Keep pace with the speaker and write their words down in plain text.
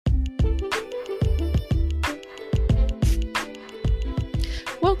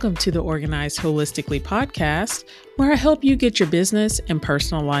Welcome to the Organized Holistically podcast, where I help you get your business and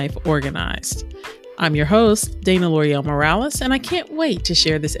personal life organized. I'm your host, Dana L'Oreal Morales, and I can't wait to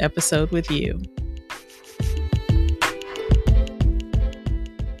share this episode with you.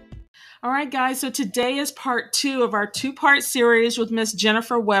 All right, guys, so today is part 2 of our 2-part series with Miss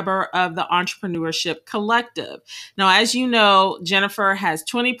Jennifer Weber of the Entrepreneurship Collective. Now, as you know, Jennifer has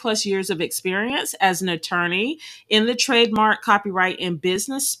 20 plus years of experience as an attorney in the trademark, copyright, and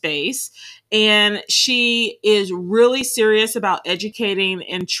business space. And she is really serious about educating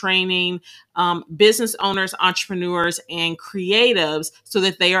and training business owners, entrepreneurs, and creatives so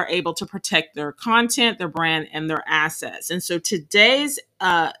that they are able to protect their content, their brand, and their assets. And so today's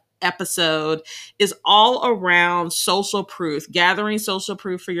episode is all around social proof, gathering social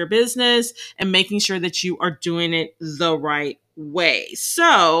proof for your business and making sure that you are doing it the right way.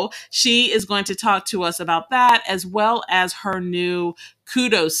 So she is going to talk to us about that as well as her new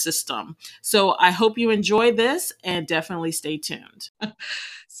Kudos system. So I hope you enjoy this and definitely stay tuned.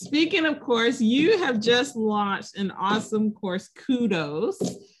 Speaking of course, you have just launched an awesome course, Kudos.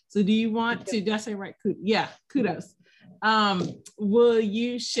 So do you want to, did I say right? Yeah, Kudos. Will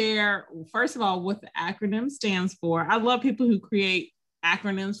you share, first of all, what the acronym stands for? I love people who create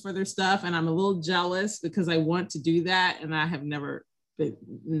acronyms for their stuff, and I'm a little jealous because I want to do that, and I have never been,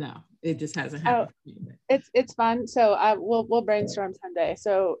 no, it just hasn't happened. It's fun. So we'll brainstorm someday.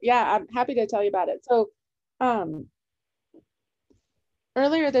 So yeah, I'm happy to tell you about it. So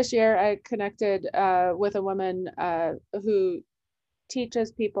earlier this year, I connected with a woman who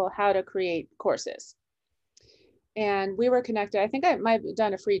teaches people how to create courses. And we were connected. I think I might have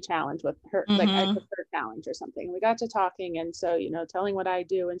done a free challenge with her, like I took her challenge or something. We got to talking, and so, telling what I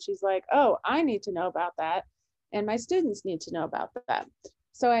do, and she's like, oh, I need to know about that, and my students need to know about that.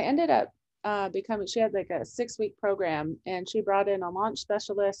 So I ended up she had like a 6-week program, and she brought in a launch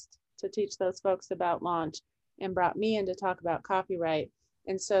specialist to teach those folks about launch, and brought me in to talk about copyright.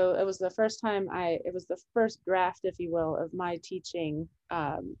 And so it was the first time it was the first draft, if you will, of my teaching.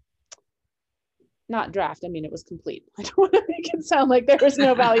 Not draft, I mean, it was complete. I don't want to make it sound like there was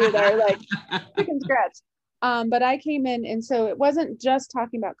no value there, like chicken scratch. But I came in, and so it wasn't just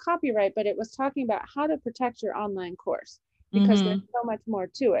talking about copyright, but it was talking about how to protect your online course, because there's so much more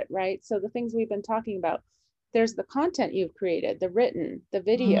to it, right? So the things we've been talking about, there's the content you've created, the written, the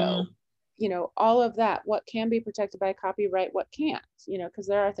video, all of that, what can be protected by copyright, what can't, because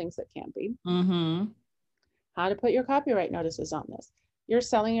there are things that can't be. How to put your copyright notices on this. You're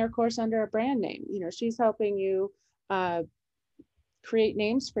selling your course under a brand name. She's helping you create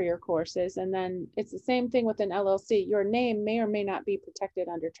names for your courses. And then it's the same thing with an LLC. Your name may or may not be protected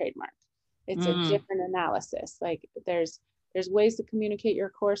under trademark. It's a different analysis. Like there's ways to communicate your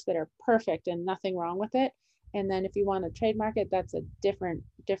course that are perfect and nothing wrong with it. And then if you want to trademark it, that's a different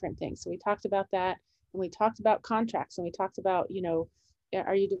thing. So we talked about that, and we talked about contracts, and we talked about,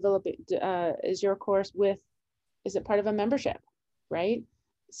 are you developing, is your course is it part of a membership? Right?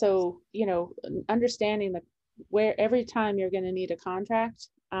 So, understanding where every time you're going to need a contract.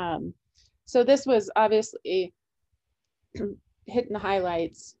 So this was obviously hitting the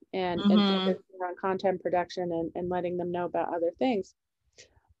highlights and on content production and letting them know about other things.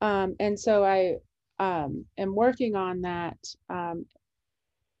 And so I am working on that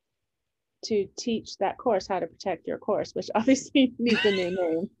to teach that course, How to Protect Your Course, which obviously needs a new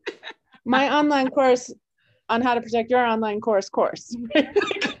name. My online course on how to protect your online course. Kind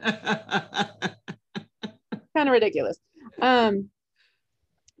of ridiculous.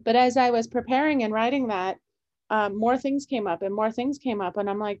 But as I was preparing and writing that, more things came up. And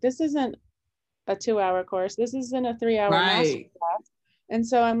I'm like, this isn't a 2-hour course. This isn't a 3-hour master class. And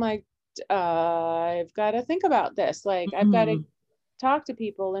so I'm like, I've got to think about this. Like, I've got to talk to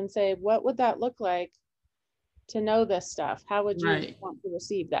people and say, what would that look like to know this stuff? How would you want to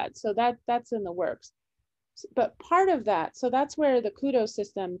receive that? So that's in the works. But part of that, so that's where the Kudos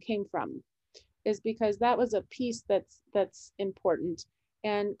system came from, is because that was a piece that's important.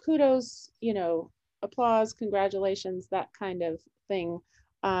 And kudos, applause, congratulations, that kind of thing,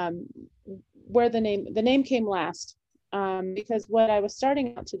 where the name came last, because what I was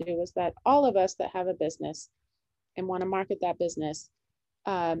starting out to do was that all of us that have a business and want to market that business,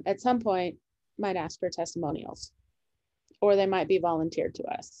 at some point might ask for testimonials, or they might be volunteered to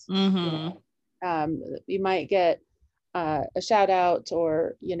us. You might get a shout out,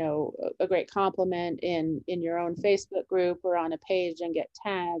 or a great compliment in your own Facebook group or on a page and get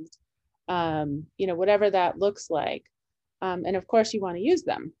tagged, whatever that looks like, and of course you want to use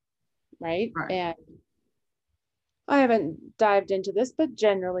them, right? And I haven't dived into this, but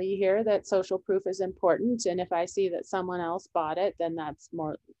generally you hear that social proof is important. And if I see that someone else bought it, then that's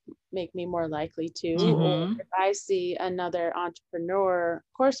make me more likely to. Or if I see another entrepreneur,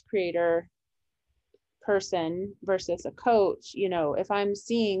 course creator person versus a coach, if I'm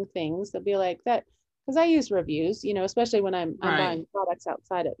seeing things, they'll be like that, because I use reviews, especially when I'm buying products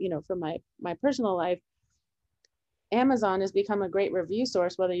outside of, from my personal life. Amazon has become a great review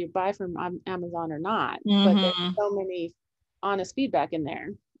source, whether you buy from Amazon or not. But there's so many honest feedback in there.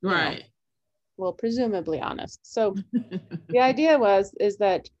 Right. Well, presumably honest. So the idea is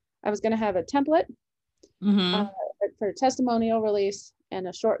that I was going to have a template for a testimonial release and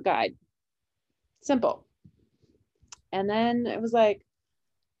a short guide. Simple. And then it was like,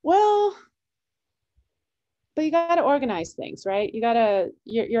 well, but you got to organize things, right?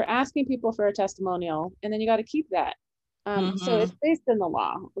 You're asking people for a testimonial, and then you got to keep that. So it's based in the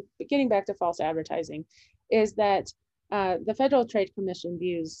law. Getting back to false advertising, is that the Federal Trade Commission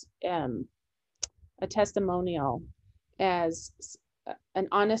views a testimonial as an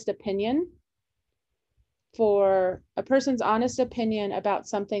honest opinion, for a person's honest opinion about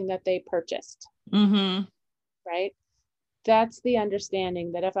something that they purchased. Right? That's the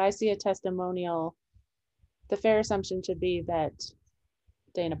understanding, that if I see a testimonial, the fair assumption should be that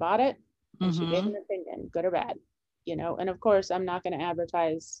Dana bought it and she gave an opinion, good or bad, and of course I'm not going to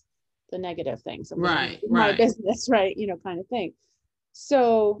advertise the negative things. My business, right? Kind of thing.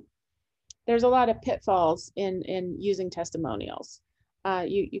 So there's a lot of pitfalls in using testimonials.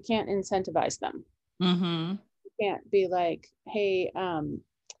 You can't incentivize them. You can't be like, hey,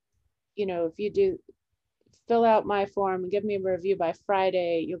 if you do fill out my form and give me a review by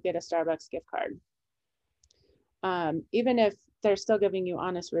Friday, you'll get a Starbucks gift card. Even if they're still giving you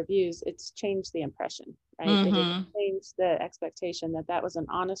honest reviews, it's changed the impression, right? It changed the expectation that was an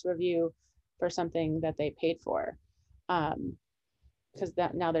honest review for something that they paid for. Because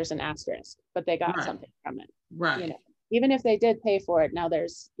now there's an asterisk, but they got something from it. Right. Even if they did pay for it, now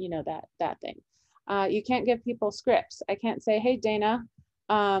there's, that thing. You can't give people scripts. I can't say, hey, Dana,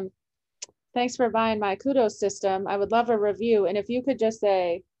 thanks for buying my Kudos system. I would love a review. And if you could just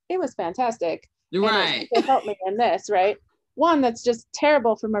say, it was fantastic. Right. And it helped me in this, right? One, that's just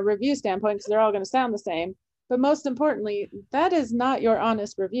terrible from a review standpoint, because they're all going to sound the same. But most importantly, that is not your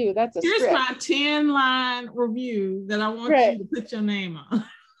honest review. That's a Here's script. my 10-line review that I want you to put your name on.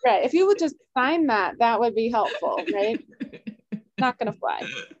 Right. If you would just sign that would be helpful, right? Not going to fly.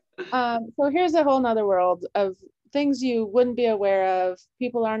 So here's a whole nother world of things you wouldn't be aware of,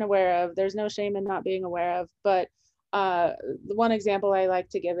 people aren't aware of. There's no shame in not being aware of. But the one example I like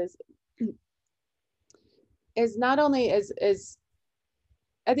to give is not only is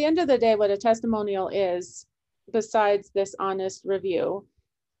at the end of the day, what a testimonial is, besides this honest review,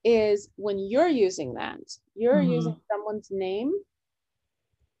 is when you're using that, you're using someone's name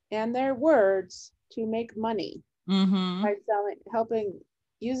and their words to make money by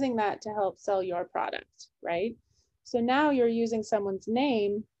using that to help sell your product, right? So now you're using someone's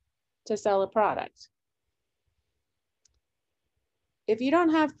name to sell a product. If you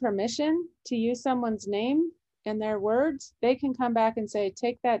don't have permission to use someone's name and their words, they can come back and say,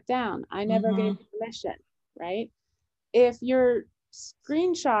 take that down. I never gave permission, right? If you're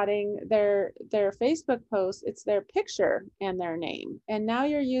screenshotting their Facebook post, it's their picture and their name. And now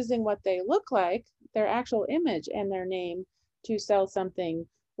you're using what they look like, their actual image and their name, to sell something,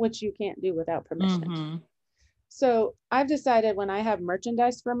 which you can't do without permission. So I've decided when I have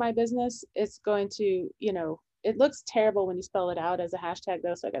merchandise for my business, it's going to, it looks terrible when you spell it out as a hashtag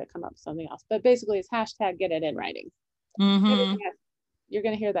though, so I got to come up with something else. But basically it's hashtag get it in writing. You're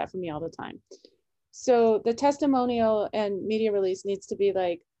going to hear that from me all the time. So the testimonial and media release needs to be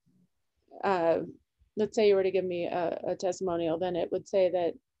like, let's say you were to give me a testimonial, then it would say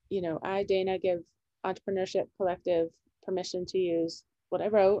that, I, Dana, give Entrepreneurship Collective permission to use what I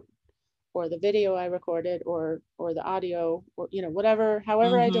wrote, or the video I recorded, or the audio, or, whatever,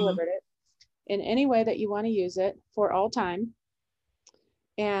 however I delivered it, in any way that you want to use it for all time.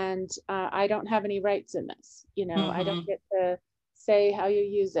 And I don't have any rights in this, I don't get to say how you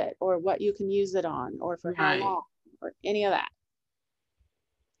use it, or what you can use it on, or for how long, or any of that.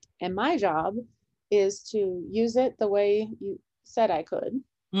 And my job is to use it the way you said I could.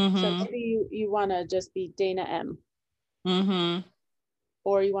 So maybe you want to just be Dana M.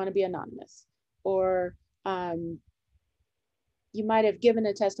 Or you want to be anonymous, or you might have given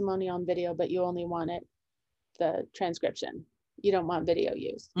a testimony on video, but you only wanted the transcription. You don't want video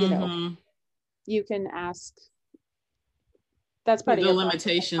use. You can ask. That's part of the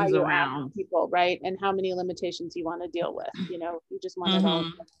limitations around people, right? And how many limitations you want to deal with. You just want it all.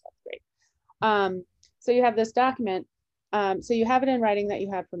 That's great. So you have this document. So you have it in writing that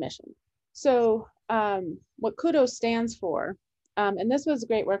you have permission. So what Kudos stands for, and this was a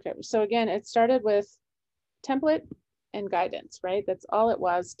great work. So again, it started with template and guidance, right? That's all it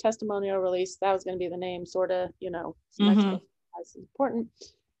was. Testimonial release, that was going to be the name, sort of, some explanation is important.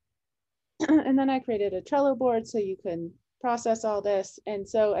 And then I created a Trello board so you can process all this. And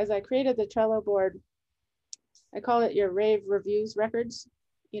so as I created the Trello board, I call it your rave reviews records,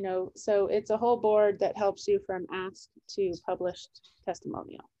 so it's a whole board that helps you from ask to published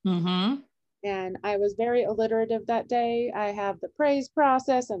testimonial. And I was very alliterative that day. I have the praise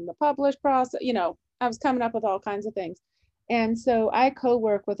process and the publish process, I was coming up with all kinds of things. And so I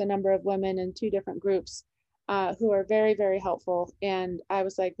co-work with a number of women in 2 different groups who are very, very helpful. And I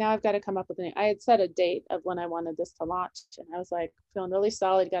was like, now I've got to come up with a name. I had set a date of when I wanted this to launch. And I was like, feeling really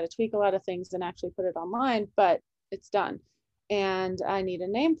solid, got to tweak a lot of things and actually put it online, but it's done. And I need a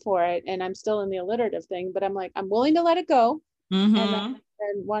name for it. And I'm still in the alliterative thing, but I'm like, I'm willing to let it go. And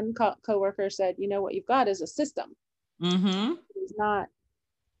one coworker said, what you've got is a system. It's not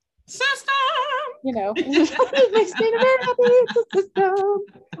system. It makes me very happy. It's a system.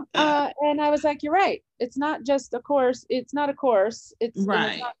 And I was like, you're right. It's not just a course. It's not a course. It's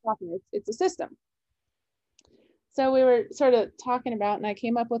right. It's not talking. It's a system. So we were sort of talking about, and I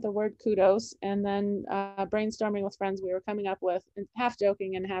came up with the word kudos, and then brainstorming with friends, we were coming up with, half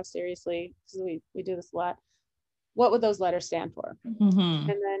joking and half seriously, because we do this a lot, what would those letters stand for? And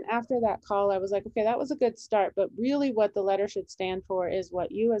then after that call, I was like, okay, that was a good start, but really what the letter should stand for is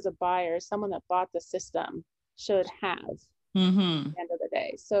what you as a buyer, someone that bought the system, should have at the end of the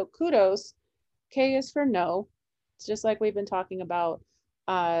day. So kudos, K is for know. It's just like we've been talking about.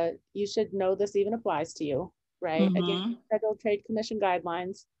 You should know this even applies to you, right? Again, Federal Trade Commission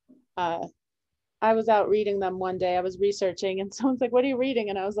guidelines. I was out reading them one day. I was researching, and someone's like, what are you reading?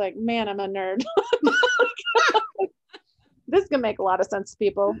 And I was like, man, I'm a nerd. This can make a lot of sense to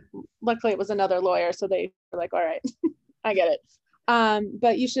people. Luckily, it was another lawyer, so they were like, all right, I get it.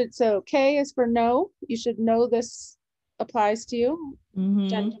 But you should, so K is for know. You should know this applies to you,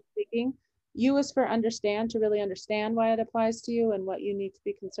 generally speaking. U is for understand, to really understand why it applies to you and what you need to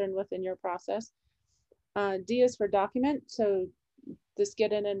be concerned with in your process. D is for document. So just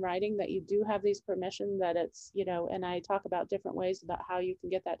get it in writing that you do have these permission, that it's, and I talk about different ways about how you can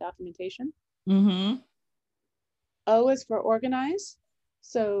get that documentation. O is for organize.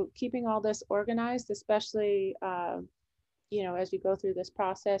 So keeping all this organized, especially, as you go through this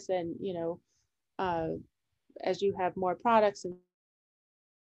process and, as you have more products and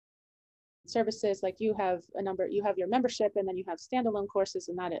services, like you have your membership, and then you have standalone courses,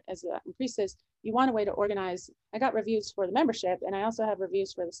 and that as that increases, you want a way to organize. I got reviews for the membership, and I also have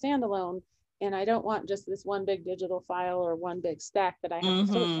reviews for the standalone, and I don't want just this one big digital file or one big stack that I have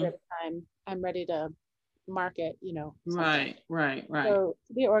to sort every time I'm ready to market, right. So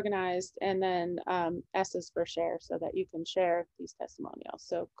to be organized. And then S is for share, so that you can share these testimonials.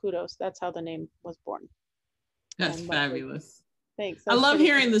 So kudos, that's how the name was born. That's fabulous. Thanks. I love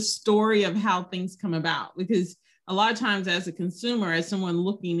hearing the story of how things come about, because a lot of times as a consumer, as someone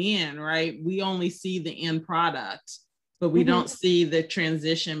looking in, right, we only see the end product, but we don't see the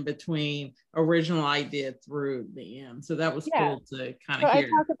transition between original idea through the end. So that was cool to kind of hear.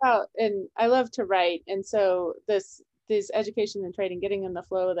 I talk about, and I love to write. And so this education and trading, getting in the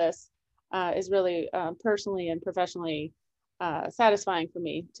flow of this is really personally and professionally satisfying for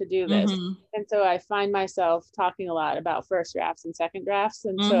me to do this. And so I find myself talking a lot about first drafts and second drafts.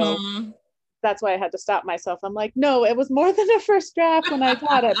 And so that's why I had to stop myself. I'm like, no, it was more than a first draft when I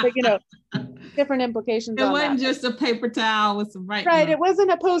taught it, but different implications. It wasn't just a paper towel with some writing. Right. It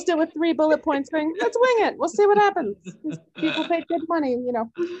wasn't a Post-it with 3 bullet points going, let's wing it. We'll see what happens. People paid good money,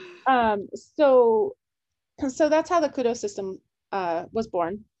 So that's how the Kudos system was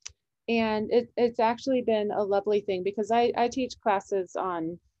born. And it's actually been a lovely thing, because I teach classes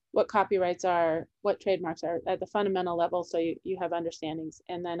on what copyrights are, what trademarks are at the fundamental level, so you have understandings.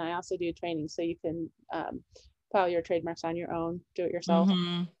 And then I also do training, so you can file your trademarks on your own, do it yourself.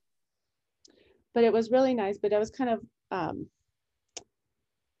 But it was really nice. But I was kind of,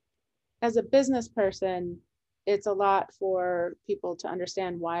 as a business person, it's a lot for people to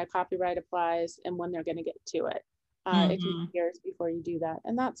understand why a copyright applies and when they're going to get to it. It can be years before you do that,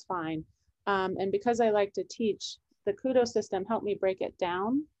 and that's fine. And because I like to teach, the Kudos system helped me break it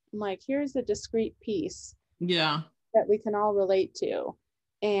down. I'm like, here's a discrete piece that we can all relate to.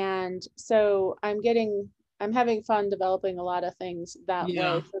 And so I'm having fun developing a lot of things that way.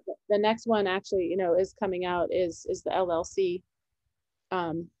 So the nenext one actually, is coming out is the LLC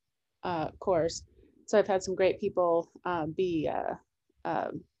course. So I've had some great people be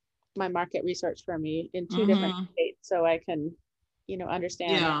my market research for me in two different Mm-hmm. states so I can,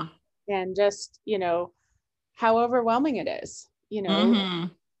 understand. Yeah. And just, how overwhelming it is, Mm-hmm.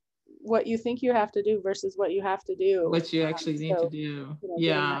 what you think you have to do versus what you have to do. What you actually need to So, do. getting that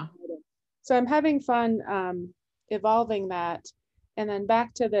Yeah. guidance. So I'm having fun evolving that. And then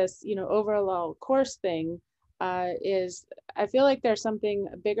back to this, overall course thing is I feel like there's something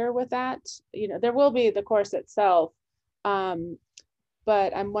bigger with that. There will be the course itself.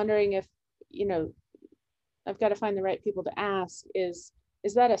 But I'm wondering if, I've got to find the right people to ask is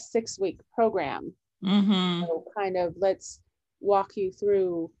that a 6-week program? Mm-hmm. So kind of let's walk you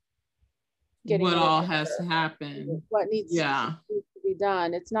through getting What it in all has to order, happen. what needs Yeah. to be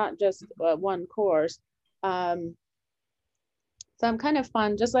done. It's not just one course. Um, so I'm kind of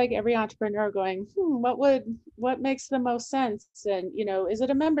fun, just like every entrepreneur going, what makes the most sense? And, is it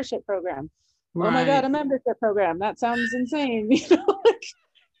a membership program? Oh my God, Right. a membership program. That sounds insane.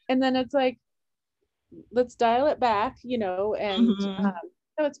 And then it's like, let's dial it back, and Mm-hmm.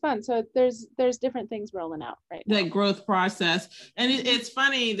 so it's fun. So there's different things rolling out right now. That growth process. And it's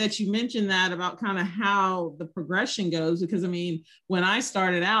funny that you mentioned that about kind of how the progression goes, because I mean, when I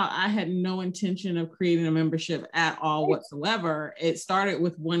started out, I had no intention of creating a membership at all whatsoever. It started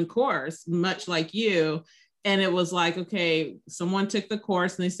with one course, much like you. And it was like, okay, someone took the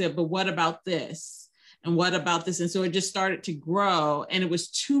course and they said, but what about this? And what about this? And so it just started to grow, and it was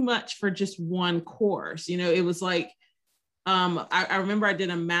too much for just one course. It was like, I remember I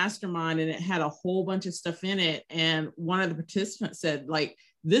did a mastermind and it had a whole bunch of stuff in it. And one of the participants said, like,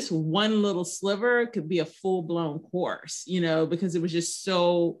 this one little sliver could be a full-blown course, because it was just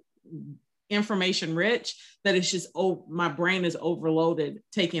so information rich that it's just, my brain is overloaded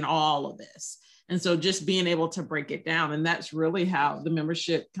taking all of this. And so just being able to break it down. And that's really how the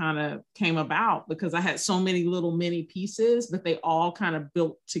membership kind of came about, because I had so many little mini pieces, but they all kind of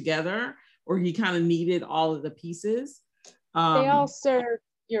built together, or you kind of needed all of the pieces. They all serve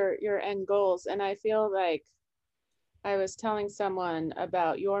your end goals. And I feel like I was telling someone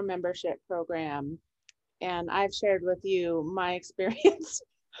about your membership program, and I've shared with you my experience.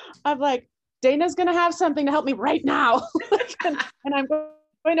 I'm like, Dana's going to have something to help me right now. and I'm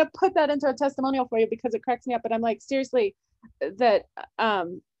going to put that into a testimonial for you because it cracks me up. But I'm like, seriously, that, I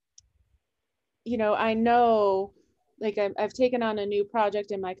know, like I've taken on a new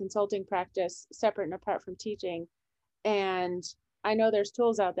project in my consulting practice, separate and apart from teaching. And I know there's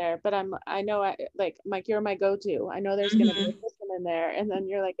tools out there, but I know like Mike, you're my go-to. I know there's going to be a system in there. And then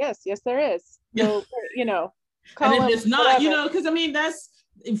you're like, yes, there is. So, and call if them it's not, whatever. because I mean, that's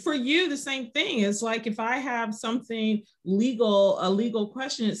for you the same thing. It's like if I have something legal, a legal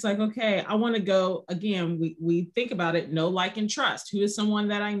question, it's like, okay, I want to go again. We think about it, know, like, and trust. Who is someone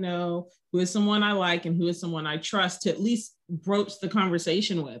that I know, who is someone I like, and who is someone I trust to at least broach the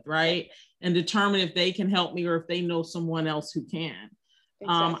conversation with, right? And determine if they can help me or if they know someone else who can.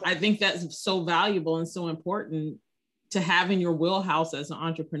 Exactly. I think that's so valuable and so important to have in your wheelhouse as an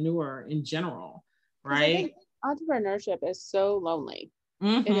entrepreneur in general, right? Entrepreneurship is so lonely.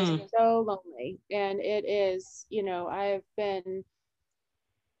 Mm-hmm. It is so lonely. And it is, I've been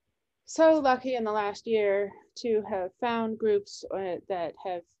so lucky in the last year to have found groups that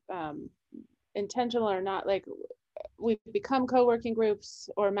have intentional or not, like we've become co-working groups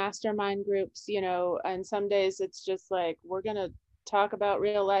or mastermind groups, and some days it's just like, we're going to talk about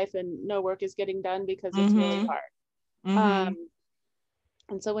real life and no work is getting done because it's really hard. Mm-hmm.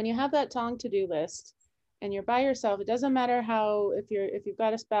 And so when you have that long to-do list and you're by yourself, it doesn't matter how, if you've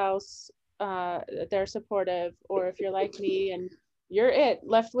got a spouse, they're supportive, or if you're like me and you're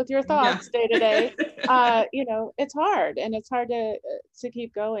left with your thoughts day to day, it's hard, and it's hard to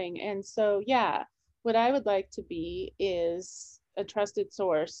keep going. And so, yeah, what I would like to be is a trusted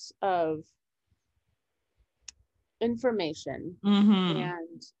source of information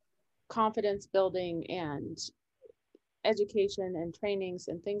and confidence building and education and trainings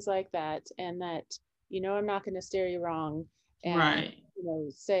and things like that. And that, I'm not going to steer you wrong and,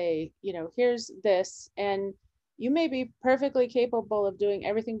 say, here's this. And you may be perfectly capable of doing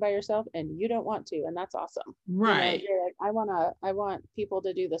everything by yourself and you don't want to. And that's awesome. Right. You're like, I want people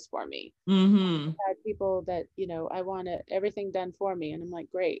to do this for me. Mm-hmm. I had people that, I want everything done for me. And I'm like,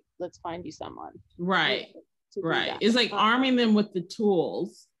 great, let's find you someone. Right. Right. It's like arming them with the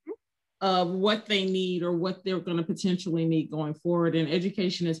tools of what they need or what they're going to potentially need going forward. And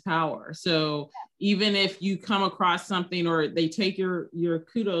education is power. So even if you come across something or they take your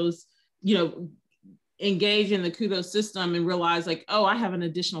kudos, engage in the kudos system and realize like, oh, I have an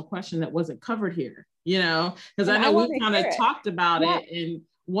additional question that wasn't covered here, because I know we've kind of talked about it and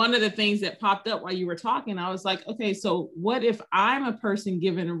one of the things that popped up while you were talking, I was like, okay, so what if I'm a person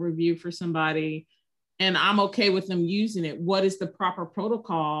giving a review for somebody and I'm okay with them using it? What is the proper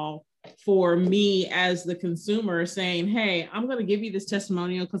protocol for me as the consumer saying, hey, I'm going to give you this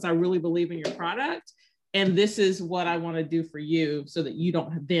testimonial because I really believe in your product. And this is what I want to do for you so that you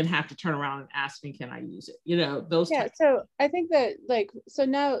don't then have to turn around and ask me, can I use it? You know, those Yeah. types. So I think that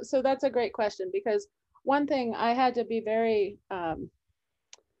so that's a great question, because one thing I had to be very,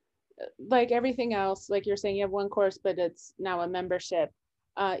 like everything else, like you're saying, you have one course, but it's now a membership.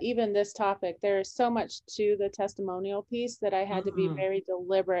 Even this topic, there's so much to the testimonial piece that I had to be very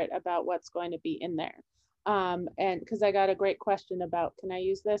deliberate about what's going to be in there. And because I got a great question about, can I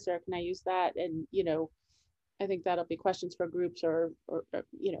use this or can I use that? And, I think that'll be questions for groups or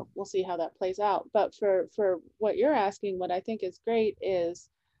we'll see how that plays out. But for what you're asking, what I think is great is,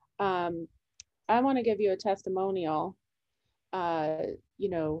 I want to give you a testimonial, and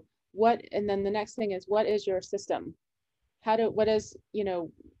then the next thing is, what is your system? Where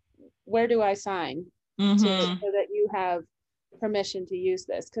do I sign so that you have permission to use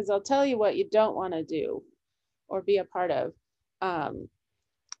this? Because I'll tell you what you don't want to do or be a part of,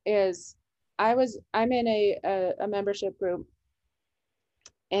 is I'm in a membership group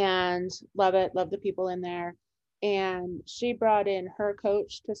and love it, love the people in there. And she brought in her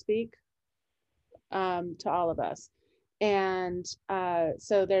coach to speak to all of us. And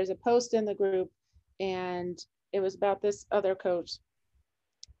so there's a post in the group, and it was about this other coach.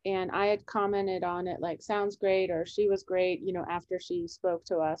 And I had commented on it like, sounds great, or she was great, after she spoke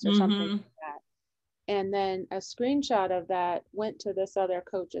to us or something like that. And then a screenshot of that went to this other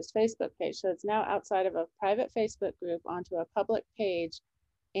coach's Facebook page. So it's now outside of a private Facebook group onto a public page.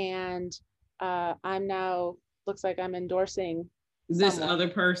 And I'm now, looks like I'm endorsing this other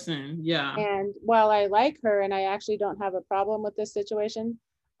person. Yeah. And while I like her and I actually don't have a problem with this situation,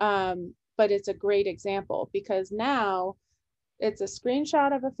 but it's a great example because now it's a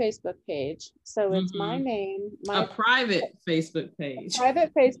screenshot of a Facebook page. So it's my name, a private Facebook page,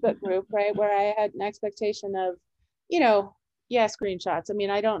 private Facebook group, right? Where I had an expectation of, screenshots. I mean,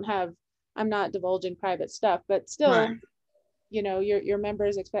 I'm not divulging private stuff, but still, right. Your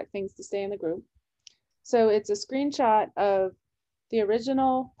members expect things to stay in the group. So it's a screenshot of the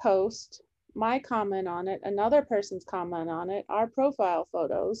original post, my comment on it, another person's comment on it, our profile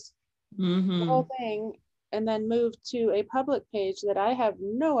photos, the whole thing, and then moved to a public page that I have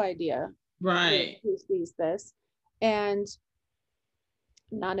no idea who sees this. And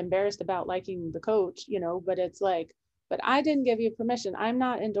I'm not embarrassed about liking the coach, but it's like, but I didn't give you permission. I'm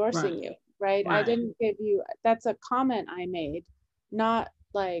not endorsing you, right? I didn't give you, that's a comment I made, not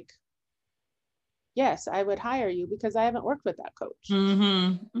like, yes, I would hire you because I haven't worked with that coach.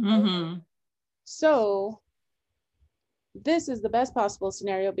 So this is the best possible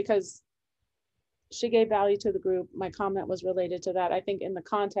scenario because she gave value to the group. My comment was related to that. I think in the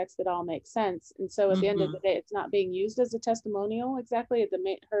context, it all makes sense. And so at the end of the day, it's not being used as a testimonial exactly. The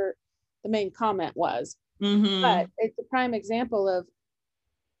main comment was, but it's a prime example of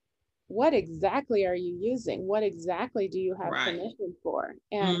what exactly are you using? What exactly do you have permission for?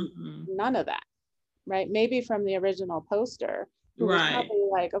 And none of that. Right? Maybe from the original poster, who was probably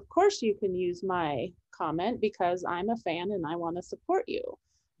like, of course you can use my comment because I'm a fan and I want to support you.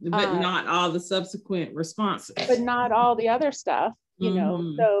 But not all the subsequent responses. But not all the other stuff,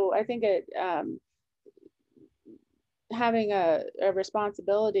 So I think having a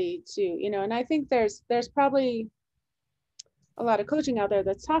responsibility to, and I think there's probably a lot of coaching out there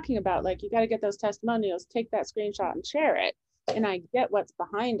that's talking about like, you got to get those testimonials, take that screenshot and share it. And I get what's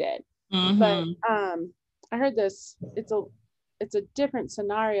behind it. But I heard this, it's a different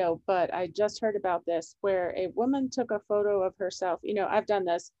scenario, but I just heard about this where a woman took a photo of herself. I've done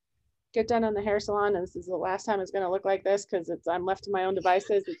this, get done in the hair salon, and this is the last time it's going to look like this because I'm left to my own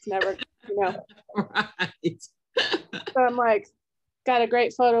devices. It's never, Right. So I'm like, got a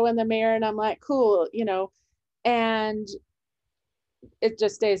great photo in the mirror and I'm like, cool, and it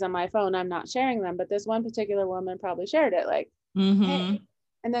just stays on my phone. I'm not sharing them, but this one particular woman probably shared it like, hey.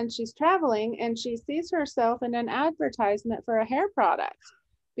 And then she's traveling and she sees herself in an advertisement for a hair product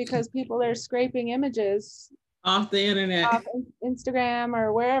because people are scraping images off the internet, off Instagram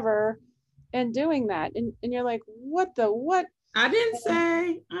or wherever, and doing that. And you're like, what? I didn't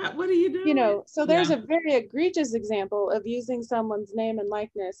say, what are you doing? So there's a very egregious example of using someone's name and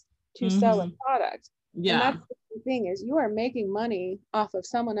likeness to sell a product. Yeah. And that's the thing is you are making money off of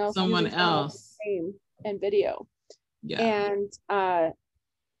someone else's name and video. Yeah. And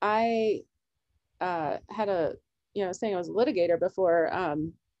I had saying I was a litigator before.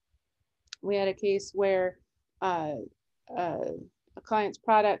 We had a case where a a client's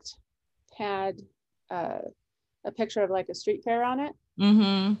product had a picture of like a street fair on it,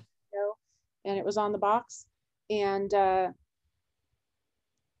 Mm-hmm. you know, and it was on the box. And the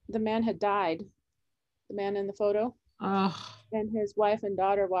man had died, the man in the photo. Oh, And his wife and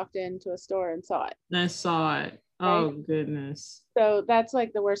daughter walked into a store and saw it. I saw it. Oh, Right? goodness. So that's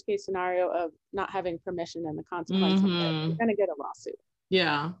like the worst case scenario of not having permission, and the consequence of it. You're going to get a lawsuit.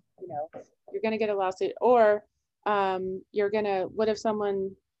 Yeah. You know, you're going to get a lawsuit, or you're going to, what if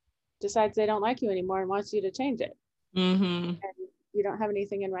someone decides they don't like you anymore and wants you to change it? And you don't have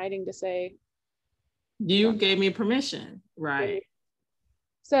anything in writing to say, you gave me permission. Right.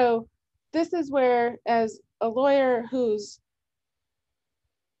 So this is where, as a lawyer who's,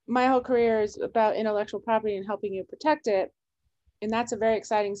 my whole career is about intellectual property and helping you protect it. And that's a very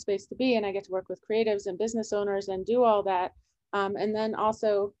exciting space to be in. I get to work with creatives and business owners and do all that. And then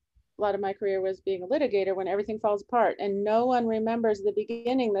also a lot of my career was being a litigator when everything falls apart and no one remembers the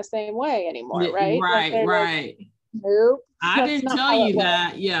beginning the same way anymore, right? Right, like right. Like, nope. I didn't tell you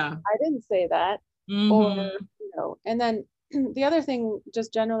that. Yeah. I didn't say that. Or, you know, and then the other thing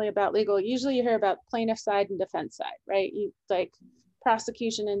just generally about legal, usually you hear about plaintiff side and defense side, right? You like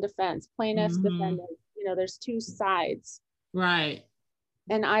prosecution and defense, plaintiffs, defendants, you know, there's two sides. Right.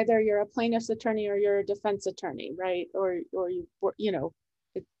 And either you're a plaintiff's attorney or you're a defense attorney, right? Or you know,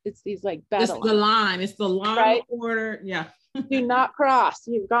 it's these like battle. It's the line. It's the line, right? Order. Yeah. Do not cross.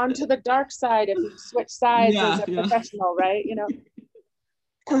 You've gone to the dark side if you switch sides as a professional, right? You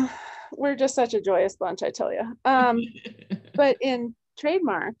know, we're just such a joyous bunch, I tell you. But in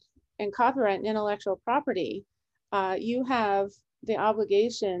trademark and copyright and intellectual property, you have the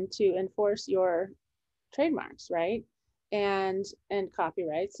obligation to enforce your trademarks, right? And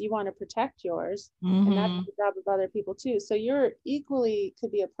copyrights. You want to protect yours, and that's the job of other people too. So you're equally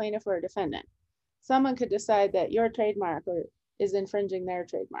could be a plaintiff or a defendant. Someone could decide that your trademark is infringing their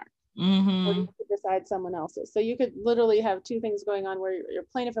trademark, or you could decide someone else's. So you could literally have two things going on where you're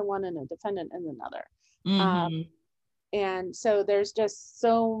a plaintiff in one and a defendant in another. And so there's just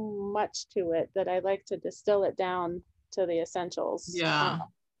so much to it that I like to distill it down to the essentials. Yeah.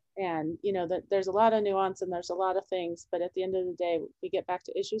 And you know that there's a lot of nuance and there's a lot of things, but at the end of the day, we get back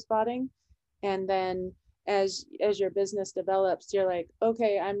to issue spotting. And then as your business develops, you're like,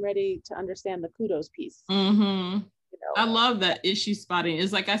 okay, I'm ready to understand the kudos piece. You know? I love that issue spotting.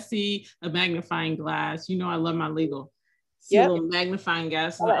 It's like I see a magnifying glass. You know, I love my legal. See a little magnifying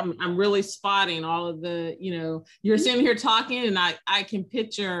glass. I'm really spotting all of the, you know, you're sitting here talking and I can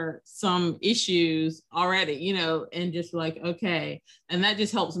picture some issues already, you know, and just like, okay. And that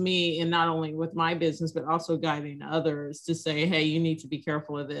just helps me in not only with my business, but also guiding others to say, hey, you need to be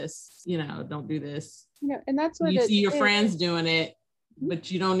careful of this, you know, don't do this. You know, and that's what you see your friends doing it, but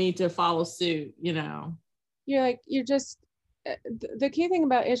you don't need to follow suit, you know. You're like, you're just, the key thing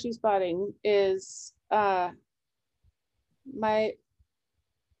about issue spotting is,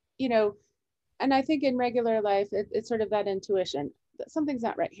 you know, and I think in regular life, it's sort of that intuition that something's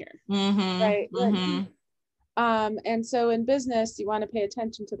not right here, right? And so in business, you want to pay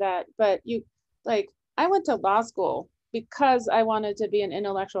attention to that. But you, like, I went to law school because I wanted to be an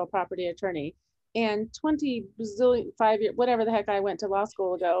intellectual property attorney. And 5 years, whatever the heck I went to law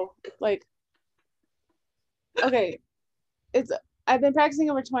school ago, like, okay, I've been practicing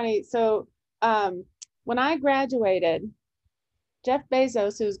over 20. So when I graduated, Jeff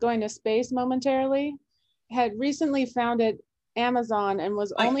Bezos, who's going to space momentarily, had recently founded Amazon and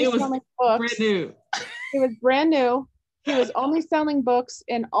was only selling books. Brand new. It was brand new. He was only selling books,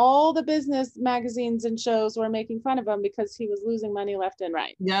 and all the business magazines and shows were making fun of him because he was losing money left and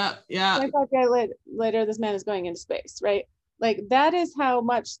right. Yeah. 25 years later, this man is going into space, right? Like, that is how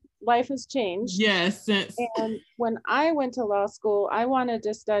much life has changed. Yes. And when I went to law school, I wanted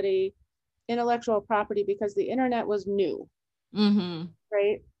to study intellectual property because the internet was new.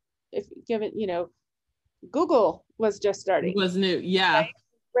 Right? If given, you know, Google was just starting. It was new, yeah. Right?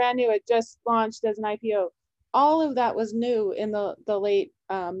 Brand new. It just launched as an IPO. All of that was new in the late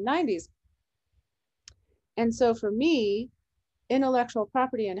 90s. And so for me, intellectual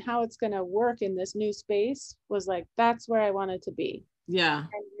property and how it's going to work in this new space was like, that's where I wanted to be. Yeah.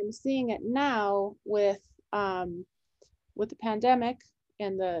 And I'm seeing it now with the pandemic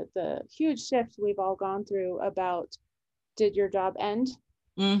and the huge shift we've all gone through about, did your job end?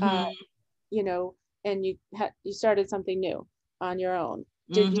 You know, and you started something new on your own.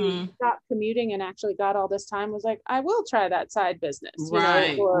 Did you stop commuting and actually got all this time? Was like, I will try that side business.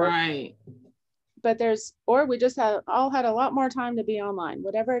 Right, right. But we just all had a lot more time to be online.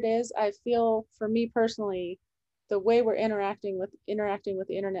 Whatever it is, I feel for me personally, the way we're interacting with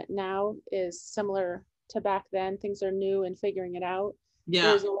the internet now is similar to back then. Things are new and figuring it out. Yeah.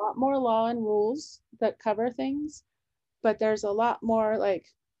 There's a lot more law and rules that cover things, but there's a lot more, like,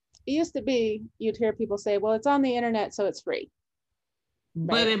 it used to be, you'd hear people say, well, it's on the internet, so it's free.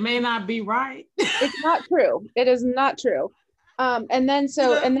 But right? it may not be right. It's not true. It is not true. And then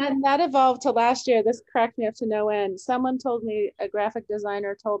that evolved to last year. This cracked me up to no end. Someone told me, a graphic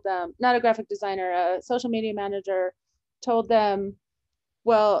designer told them, not a graphic designer, a social media manager told them,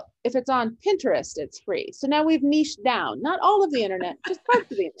 well, if it's on Pinterest, it's free. So now we've niched down, not all of the internet, just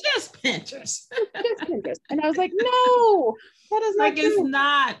parts of the internet. Just Pinterest. Just Pinterest. And I was like, no, that is not like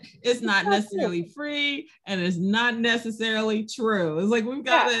true. It's not necessarily free, and it's not necessarily true. It's like we've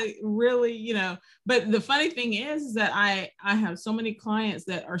got to really, you know, but the funny thing is that I have so many clients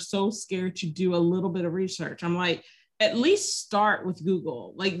that are so scared to do a little bit of research. I'm like, at least start with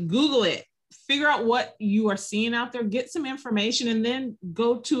Google, like Google it, figure out what you are seeing out there, get some information, and then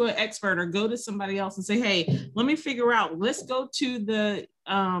go to an expert or go to somebody else and say, hey, let me figure out, let's go to the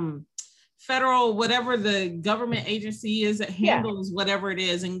federal, whatever the government agency is that handles whatever it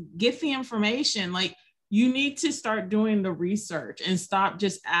is, and get the information. Like, you need to start doing the research and stop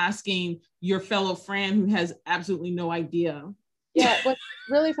just asking your fellow friend who has absolutely no idea. Yeah, what's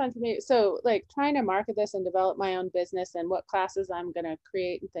really fun for me, so like trying to market this and develop my own business and what classes I'm going to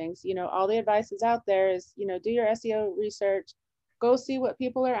create and things, you know, all the advice is out there is, you know, do your SEO research, go see what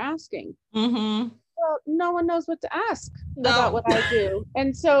people are asking. Mm-hmm. Well, no one knows what to ask about what I do.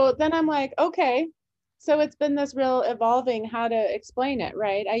 And so then I'm like, okay, so it's been this real evolving how to explain it,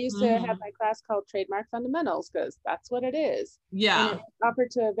 right? I used to have my class called Trademark Fundamentals because that's what it is. Yeah. And it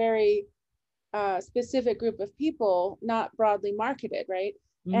offered to a very specific group of people, not broadly marketed, right?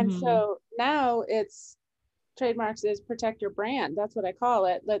 And so now it's trademarks is protect your brand. That's what I call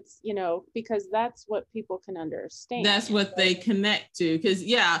it. Let's, you know, because that's what people can understand. That's what they connect to. Because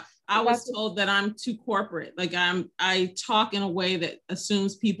I was told that I'm too corporate. Like I talk in a way that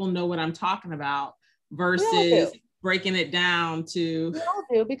assumes people know what I'm talking about versus breaking it down to. We all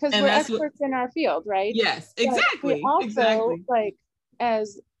do, because we're experts in our field, right? Yes, exactly. But we also, like,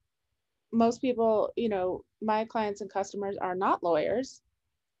 as most people, you know, my clients and customers are not lawyers.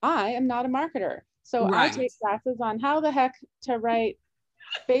 I am not a marketer. So I take classes on how the heck to write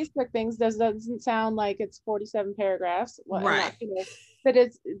Facebook things. Doesn't sound like it's 47 paragraphs. Right. You know, but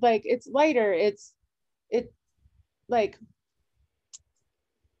it's like, it's lighter. It's like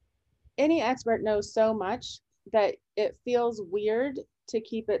any expert knows so much that it feels weird to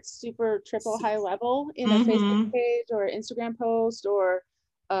keep it super triple high level in a Facebook page or Instagram post or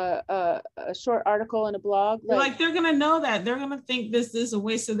a short article in a blog. Like they're gonna know that they're gonna think this is a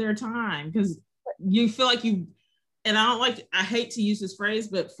waste of their time because you feel like you, and I hate to use this phrase,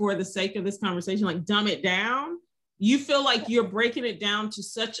 but for the sake of this conversation, like dumb it down. You feel like you're breaking it down to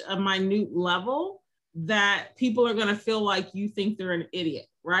such a minute level that people are gonna feel like you think they're an idiot,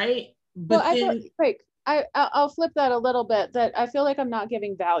 right? But I'll flip that a little bit, that I feel like I'm not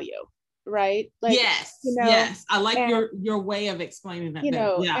giving value. Right? Like, yes, you know, yes. I like your way of explaining that. You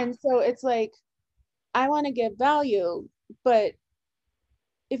know, and so it's like, I want to give value, but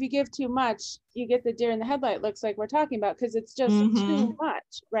if you give too much, you get the deer in the headlight looks like we're talking about, because it's just too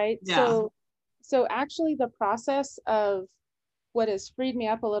much, right? Yeah. So actually the process of what has freed me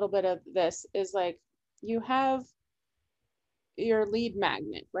up a little bit of this is, like, you have your lead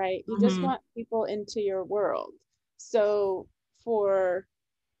magnet, right? You just want people into your world. So for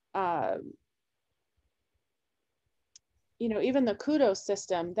you know, even the kudos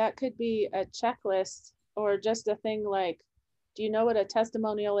system, that could be a checklist or just a thing like, do you know what a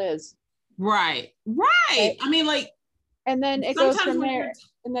testimonial is? Right. I mean, like, and then it goes from there,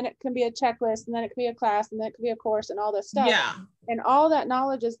 and then it can be a checklist, and then it could be a class, and then it could be a course, and all this stuff. Yeah. And all that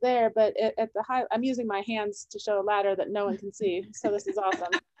knowledge is there, but at the high, I'm using my hands to show a ladder that no one can see. So this is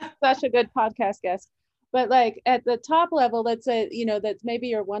awesome. Such a good podcast guest. But like at the top level, let's say, you know, that's maybe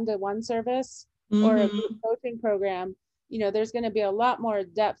your one-to-one service or a group coaching program, you know, there's going to be a lot more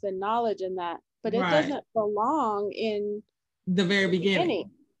depth and knowledge in that, but it doesn't belong in the very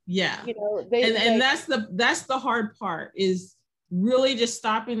beginning. Yeah. You know, and that's the hard part, is really just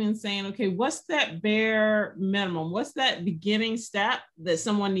stopping and saying, okay, what's that bare minimum? What's that beginning step that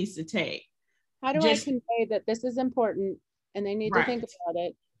someone needs to take? How do I convey that this is important and they need to think about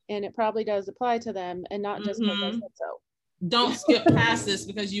it, and it probably does apply to them, and not just because I said so. Don't skip past this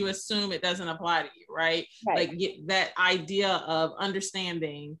because you assume it doesn't apply to you, right? Like, get that idea of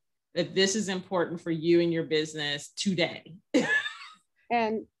understanding that this is important for you and your business today.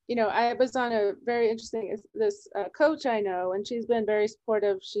 And, you know, I was on a very interesting, this coach I know, and she's been very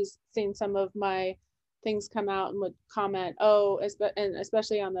supportive. She's seen some of my things come out and would comment, and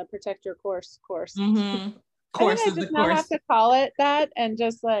especially on the Protect Your Course. Mm-hmm. I think I just now have to call it that and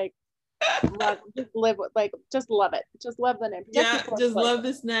just like just live with, like, just love it. Just love the name. Yeah, just love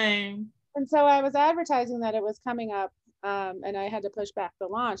this name. And so I was advertising that it was coming up, and I had to push back the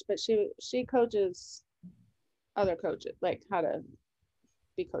launch, but she coaches other coaches, like how to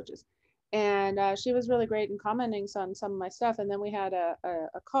be coaches. And she was really great in commenting on some of my stuff. And then we had a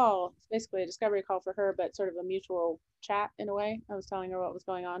call, basically a discovery call for her, but sort of a mutual chat in a way. I was telling her what was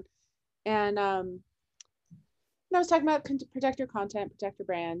going on. And I was talking about protect your content, protect your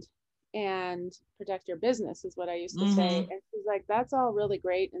brand, and protect your business is what I used to say. And she's like, that's all really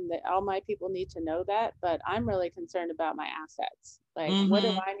great. And that all my people need to know that, but I'm really concerned about my assets. Like, what do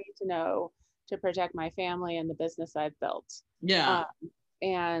I need to know to protect my family and the business I've built? Yeah.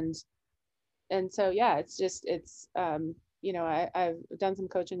 And so, yeah, it's you know, I've done some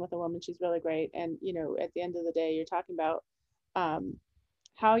coaching with a woman. She's really great. And, you know, at the end of the day, you're talking about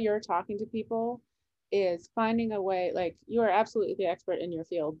how you're talking to people is finding a way, like, you are absolutely the expert in your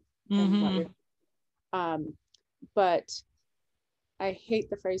field. And what you're, but I hate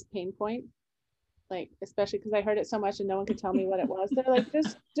the phrase pain point, like, especially because I heard it so much and no one could tell me what it was. They're like,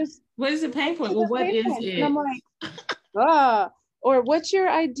 just what is the pain point? Well, what is it? And I'm like, or what's your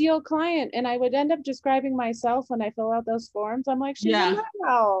ideal client? And I would end up describing myself when I fill out those forms. I'm like, she's a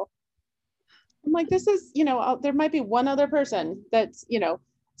model. I'm like, this is, you know, there might be one other person that's, you know,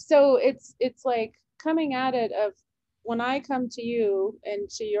 so it's like coming at it of, when I come to you and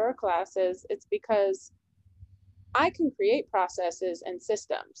to your classes, it's because I can create processes and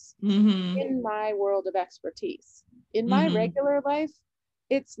systems in my world of expertise. In my regular life,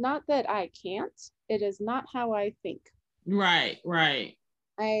 it's not that I can't, it is not how I think. Right.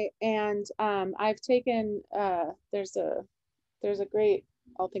 I've taken there's a great,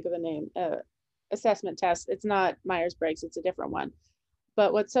 I'll think of a name, assessment test. It's not Myers-Briggs, it's a different one.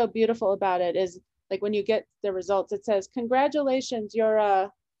 But what's so beautiful about it is, like, when you get the results, it says, congratulations,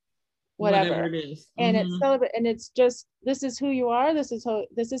 you're whatever it is. And it's just, this is who you are, this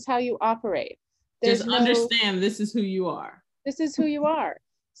is how you operate. Just understand, this is who you are. This is who you are.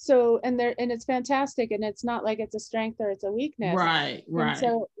 So, and it's fantastic, and it's not like it's a strength or it's a weakness. Right. And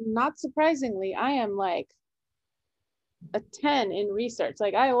so, not surprisingly, I am like a 10 in research.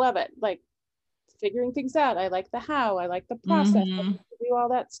 Like, I love it. Like, figuring things out. I like the how, I like the process, I like to do all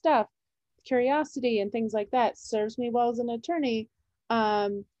that stuff. Curiosity and things like that serves me well as an attorney.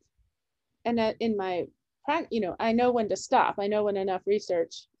 And that in my practice, you know, I know when to stop. I know when enough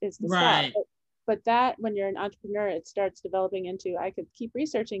research is to stop. But that, when you're an entrepreneur, it starts developing into, I could keep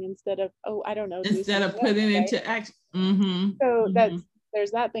researching instead of, I don't know. Instead of putting into action. So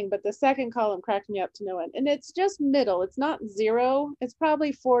there's that thing. But the second column cracked me up to no end. And it's just middle. It's not 0. It's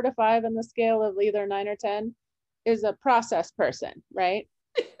probably 4 to 5 on the scale of either 9 or 10 is a process person, right?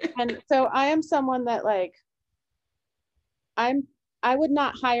 And so I am someone that, like, I would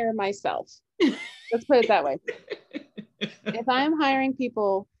not hire myself. Let's put it that way. If I'm hiring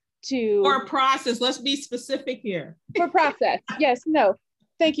people for a process, let's be specific here. For process. Yes, no,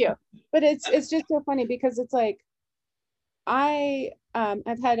 thank you. But it's just so funny because it's like, I've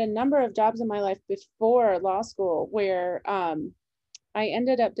had a number of jobs in my life before law school where I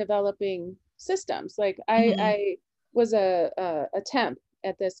ended up developing systems. Like I was a temp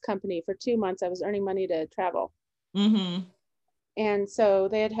at this company for 2 months. I was earning money to travel. And so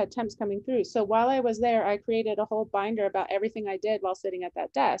they had temps coming through. So while I was there, I created a whole binder about everything I did while sitting at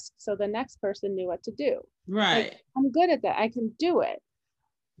that desk. So the next person knew what to do. Right. Like, I'm good at that. I can do it.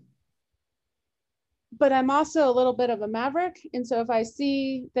 But I'm also a little bit of a maverick. And so if I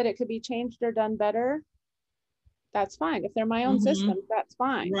see that it could be changed or done better, that's fine. If they're my own systems, that's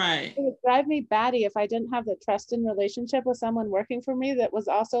fine. Right. It would drive me batty if I didn't have the trust and relationship with someone working for me that was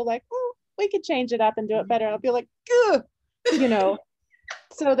also like, oh, we could change it up and do it better. I'll be like, ugh. You know,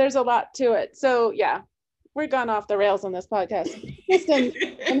 so there's a lot to it. So yeah, we're gone off the rails on this podcast. Systems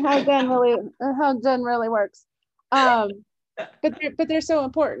and how Jen really works. But they're so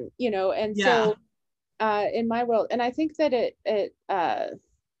important, you know. And so in my world, and I think that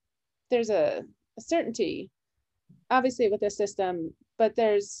there's a certainty, obviously, with this system. But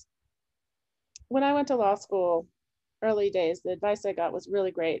when I went to law school, early days, the advice I got was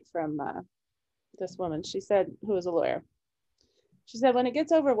really great from this woman. She said, who was a lawyer. She said, when it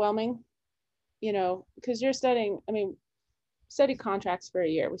gets overwhelming, you know, because you're studying, study contracts for a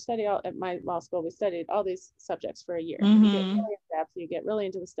year. We study at my law school, we studied all these subjects for a year. You get really in depth, you get really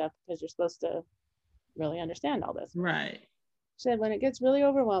into the stuff because you're supposed to really understand all this. Right. She said, when it gets really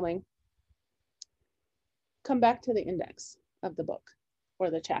overwhelming, come back to the index of the book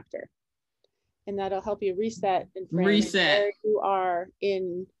or the chapter and that'll help you reset and frame where you are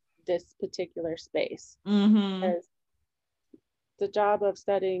in this particular space. Because the job of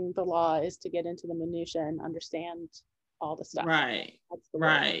studying the law is to get into the minutia and understand all the stuff. Right. That's the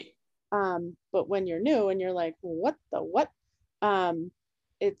right. But when you're new and you're like, what?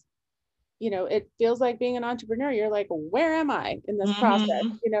 It's, it feels like being an entrepreneur. You're like, where am I in this process?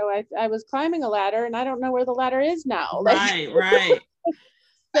 I was climbing a ladder and I don't know where the ladder is now. Right.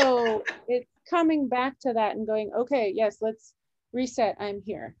 So it's coming back to that and going, okay, yes, let's reset. I'm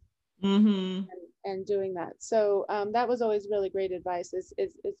here. And doing that. So that was always really great advice, is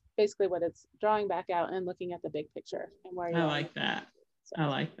basically what it's drawing back out and looking at the big picture and where you're. I like that. I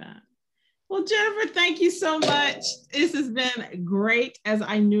like that. Well, Jennifer, thank you so much. This has been great, as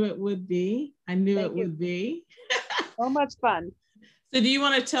I knew it would be. Would be. So much fun. So do you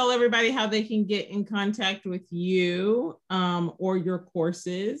want to tell everybody how they can get in contact with you or your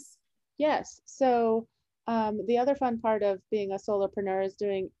courses? Yes. So the other fun part of being a solopreneur is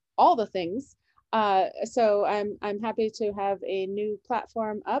doing all the things. So I'm happy to have a new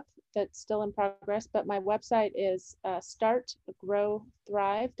platform up that's still in progress, but my website is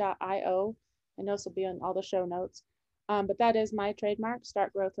startgrowthrive.io. I know this will be on all the show notes, but that is my trademark,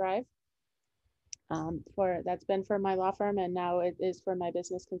 Start Grow Thrive. That's been for my law firm, and now it is for my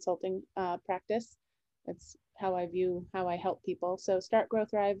business consulting practice. That's how I help people. So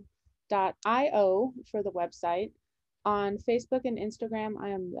startgrowthrive.io for the website. On Facebook and Instagram, I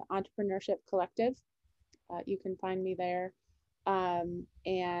am the Entrepreneurship Collective. You can find me there.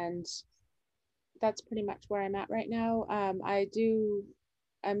 And that's pretty much where I'm at right now.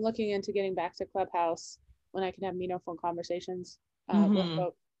 I'm looking into getting back to Clubhouse when I can have phone conversations with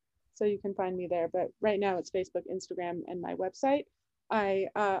folks. So you can find me there. But right now it's Facebook, Instagram, and my website. I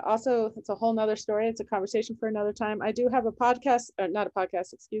also, it's a whole nother story. It's a conversation for another time. I do have a blog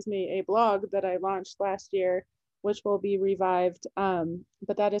that I launched last year, which will be revived.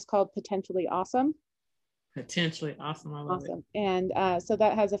 But that is called Potentially Awesome. Potentially Awesome. I love it. And so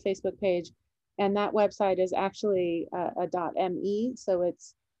that has a Facebook page, and that website is actually a .me. So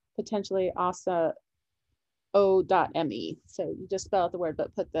it's Potentially Awesome .me. So you just spell out the word,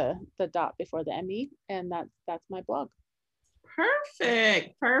 but put the dot before the me, and that's my blog.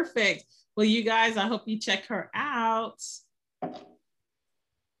 Perfect. Well, you guys, I hope you check her out.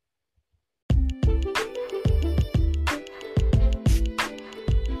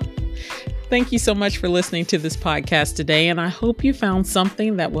 Thank you so much for listening to this podcast today, and I hope you found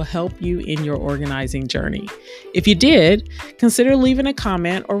something that will help you in your organizing journey. If you did, consider leaving a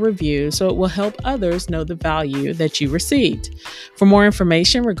comment or review so it will help others know the value that you received. For more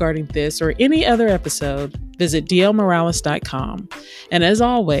information regarding this or any other episode, visit dlmorales.com. And as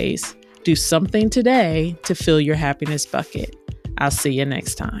always, do something today to fill your happiness bucket. I'll see you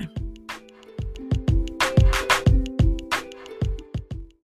next time.